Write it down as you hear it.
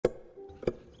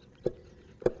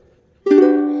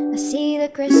the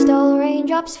crystal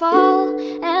raindrops fall,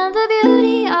 and the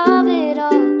beauty of it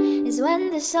all is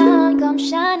when the sun comes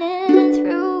shining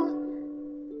through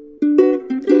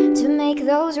to make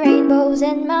those rainbows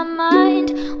in my mind.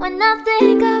 When I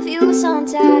think of you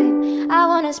sometime, I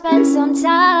wanna spend some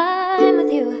time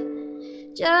with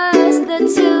you, just the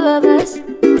two of us.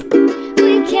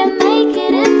 We can make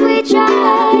it if we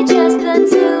try, just the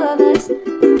two of us.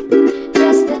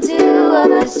 Just the two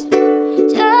of us.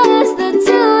 Just the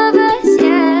two of us,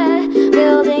 yeah.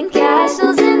 Building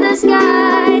castles in the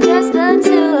sky, just the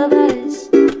two of us.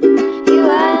 You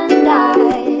and I.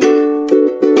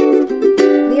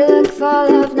 We look for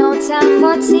love, no time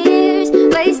for tears.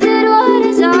 Wasted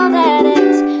water's all that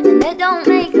is, and it don't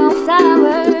make no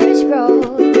flowers grow.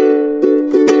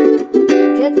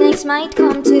 Good things might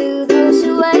come to those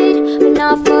who wait, but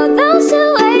not for those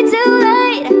who wait too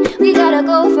late. We gotta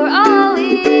go for all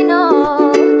we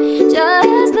know,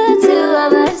 just the two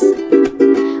of us.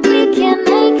 We can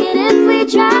make it if we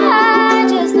try,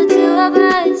 just the two of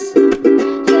us.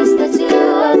 Just the two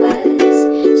of us.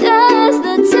 Just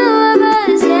the two of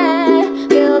us, yeah.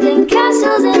 Building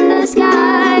castles in the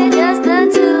sky, just the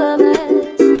two of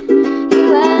us.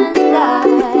 You and I.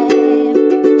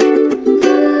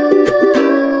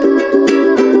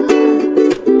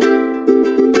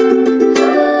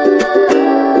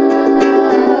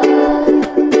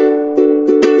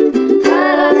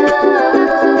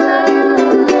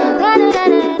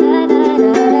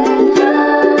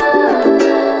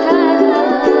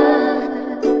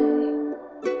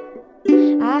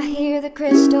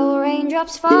 Crystal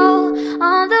raindrops fall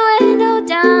on the window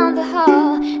down the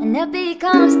hall, and it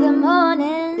becomes the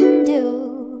morning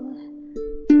dew.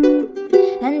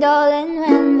 And darling,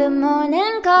 when the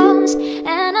morning comes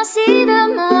and I see the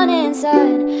morning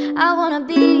sun, I wanna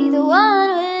be the one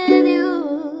with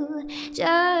you,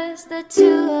 just the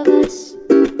two of us.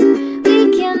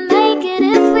 We can make it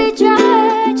if we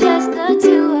try, just the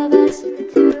two of us.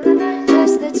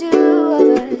 Just the two of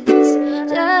us.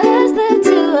 Just the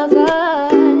two of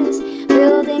us.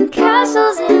 Building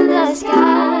castles in the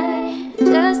sky,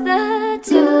 just the